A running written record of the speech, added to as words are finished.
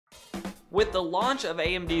With the launch of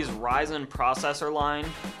AMD's Ryzen processor line,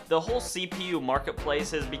 the whole CPU marketplace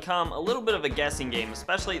has become a little bit of a guessing game,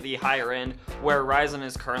 especially at the higher end where Ryzen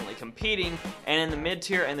is currently competing, and in the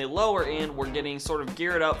mid-tier and the lower end we're getting sort of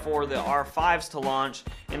geared up for the R5s to launch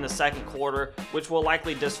in the second quarter, which will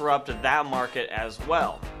likely disrupt that market as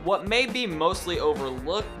well. What may be mostly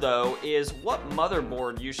overlooked though is what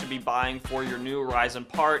motherboard you should be buying for your new Ryzen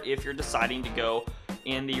part if you're deciding to go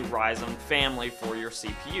in the Ryzen family for your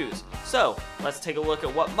CPUs. So let's take a look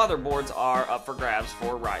at what motherboards are up for grabs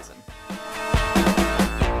for Ryzen.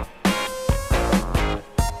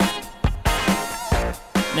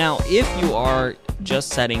 Now, if you are just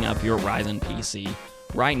setting up your Ryzen PC,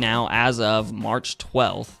 right now as of March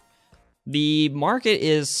 12th, the market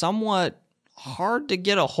is somewhat hard to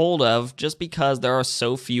get a hold of just because there are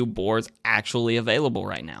so few boards actually available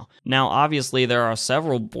right now. Now, obviously, there are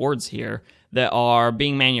several boards here that are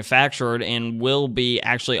being manufactured and will be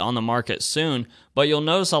actually on the market soon, but you'll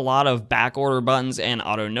notice a lot of back order buttons and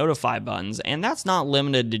auto notify buttons, and that's not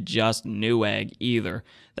limited to just Newegg either.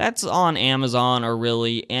 That's on Amazon or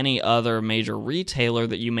really any other major retailer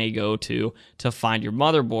that you may go to find your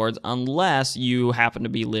motherboards, unless you happen to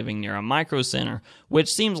be living near a micro center,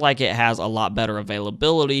 which seems like it has a lot better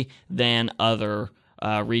availability than other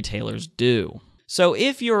retailers do. So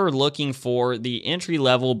if you're looking for the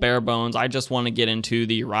entry-level bare bones, I just want to get into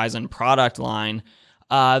the Ryzen product line,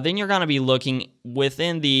 then you're going to be looking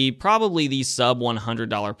within probably the sub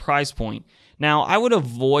 $100 price point. Now, I would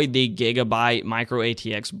avoid the Gigabyte micro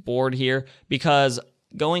ATX board here because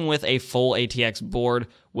going with a full ATX board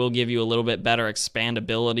will give you a little bit better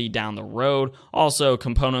expandability down the road. Also,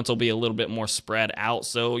 components will be a little bit more spread out,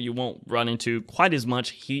 so you won't run into quite as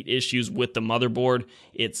much heat issues with the motherboard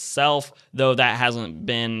itself, though that hasn't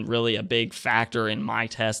been really a big factor in my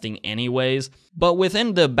testing anyways. But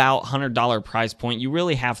within the about $100 price point, you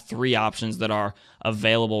really have three options that are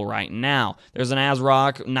available right now. There's an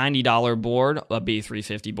ASRock $90 board, a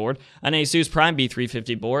B350 board, an Asus Prime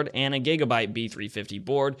B350 board, and a Gigabyte B350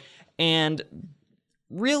 board. And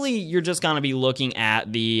really, you're just going to be looking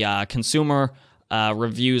at the consumer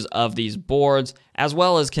reviews of these boards, as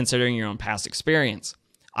well as considering your own past experience.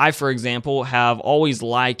 I, for example, have always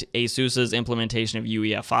liked Asus's implementation of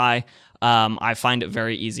UEFI. I find it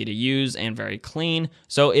very easy to use and very clean,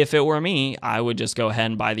 so if it were me, I would just go ahead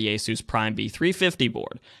and buy the Asus Prime B350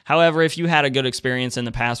 board. However, if you had a good experience in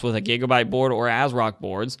the past with a Gigabyte board or ASRock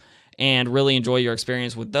boards, and really enjoy your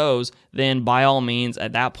experience with those, then by all means,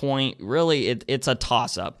 at that point, really, it's a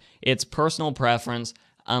toss-up. It's personal preference,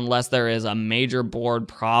 unless there is a major board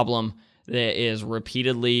problem that is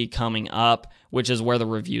repeatedly coming up, which is where the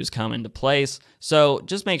reviews come into place. So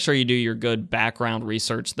just make sure you do your good background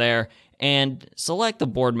research there and select the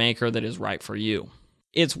board maker that is right for you.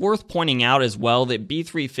 It's worth pointing out as well that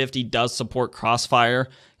B350 does support Crossfire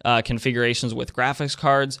configurations with graphics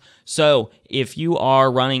cards. So if you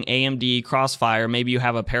are running AMD Crossfire, maybe you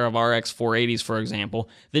have a pair of RX 480s, for example,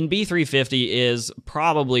 then B350 is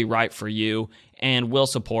probably right for you and will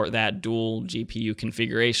support that dual GPU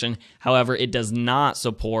configuration. However, it does not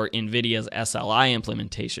support NVIDIA's SLI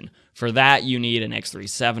implementation. For that, you need an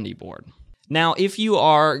X370 board. Now, if you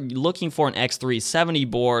are looking for an X370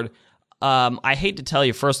 board, I hate to tell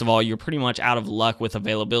you, first of all, you're pretty much out of luck with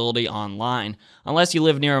availability online. Unless you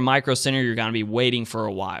live near a micro center, you're going to be waiting for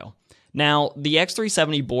a while. Now, the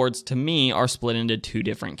X370 boards, to me, are split into two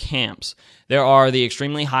different camps. There are the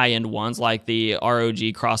extremely high-end ones, like the ROG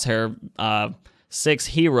Crosshair 6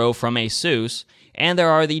 Hero from Asus, and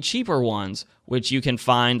there are the cheaper ones, which you can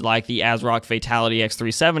find, like the ASRock Fatality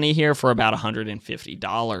X370 here, for about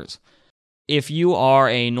 $150. If you are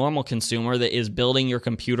a normal consumer that is building your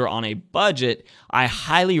computer on a budget, I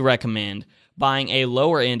highly recommend buying a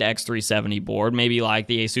lower-end X370 board, maybe like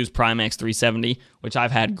the Asus Prime X370, which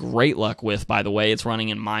I've had great luck with, by the way. It's running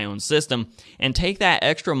in my own system, and take that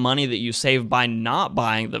extra money that you save by not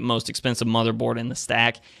buying the most expensive motherboard in the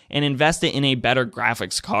stack and invest it in a better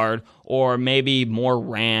graphics card, or maybe more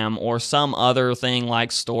RAM, or some other thing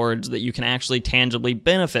like storage that you can actually tangibly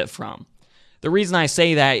benefit from. The reason I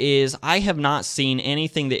say that is I have not seen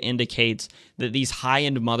anything that indicates that these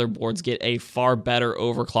high-end motherboards get a far better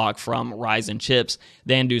overclock from Ryzen chips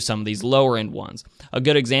than do some of these lower-end ones. A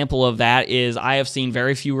good example of that is I have seen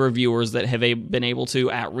very few reviewers that have been able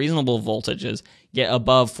to, at reasonable voltages, get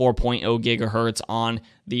above 4.0 gigahertz on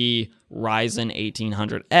the Ryzen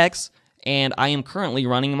 1800X, and I am currently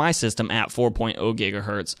running my system at 4.0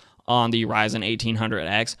 gigahertz on the Ryzen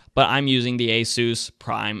 1800X, but I'm using the Asus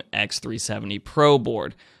Prime X370 Pro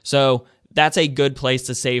board. So that's a good place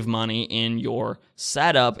to save money in your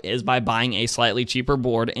setup, is by buying a slightly cheaper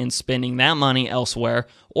board and spending that money elsewhere,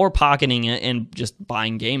 or pocketing it and just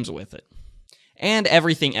buying games with it. And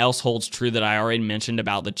everything else holds true that I already mentioned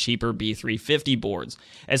about the cheaper B350 boards.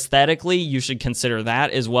 Aesthetically, you should consider that,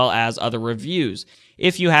 as well as other reviews.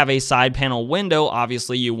 If you have a side panel window,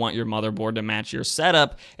 obviously you want your motherboard to match your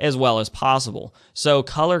setup as well as possible. So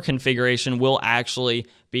color configuration will actually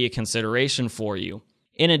be a consideration for you.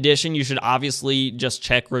 In addition, you should obviously just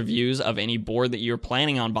check reviews of any board that you're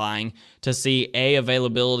planning on buying to see A,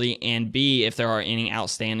 availability, and B, if there are any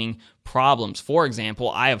outstanding problems. For example,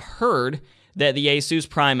 I have heard that the Asus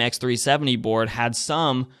Prime X370 board had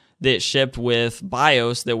some that shipped with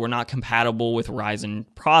BIOS that were not compatible with Ryzen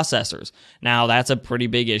processors. Now, that's a pretty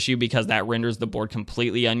big issue because that renders the board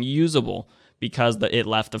completely unusable because it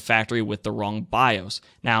left the factory with the wrong BIOS.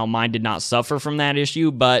 Now, mine did not suffer from that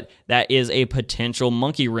issue, but that is a potential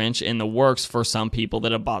monkey wrench in the works for some people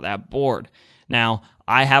that have bought that board. Now,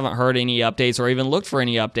 I haven't heard any updates or even looked for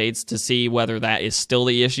any updates to see whether that is still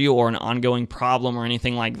the issue or an ongoing problem or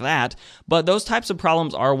anything like that, but those types of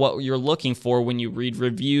problems are what you're looking for when you read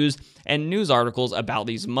reviews and news articles about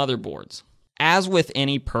these motherboards. As with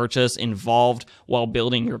any purchase involved while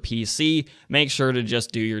building your PC, make sure to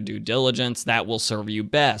just do your due diligence. That will serve you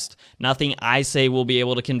best. Nothing I say will be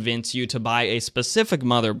able to convince you to buy a specific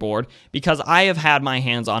motherboard, because I have had my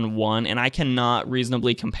hands on one and I cannot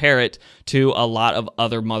reasonably compare it to a lot of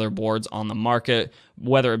other motherboards on the market,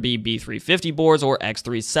 whether it be B350 boards or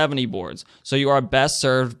X370 boards. So you are best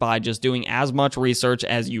served by just doing as much research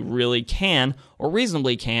as you really can or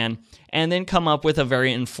reasonably can, and then come up with a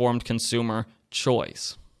very informed consumer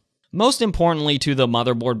choice. Most importantly to the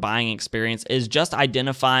motherboard buying experience is just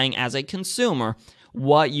identifying as a consumer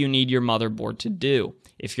what you need your motherboard to do.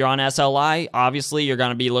 If you're on SLI, obviously you're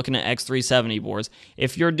going to be looking at X370 boards.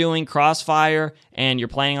 If you're doing Crossfire and you're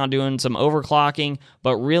planning on doing some overclocking,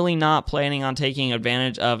 but really not planning on taking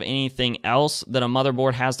advantage of anything else that a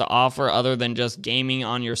motherboard has to offer other than just gaming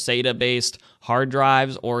on your SATA-based hard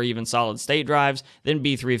drives or even solid-state drives, then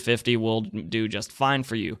B350 will do just fine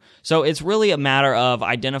for you. So it's really a matter of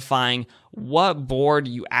identifying what board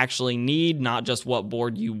you actually need, not just what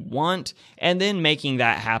board you want, and then making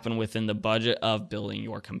that happen within the budget of building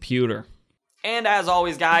your computer. And as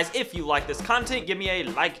always, guys, if you like this content, give me a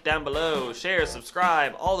like down below, share,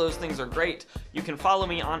 subscribe, all those things are great. You can follow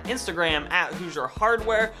me on Instagram at Hoosier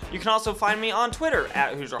Hardware. You can also find me on Twitter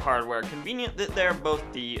at Hoosier Hardware. Convenient that they're both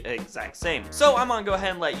the exact same. So I'm gonna go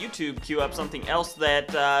ahead and let YouTube queue up something else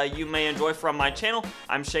that you may enjoy from my channel.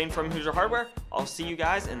 I'm Shane from Hoosier Hardware. I'll see you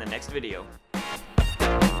guys in the next video.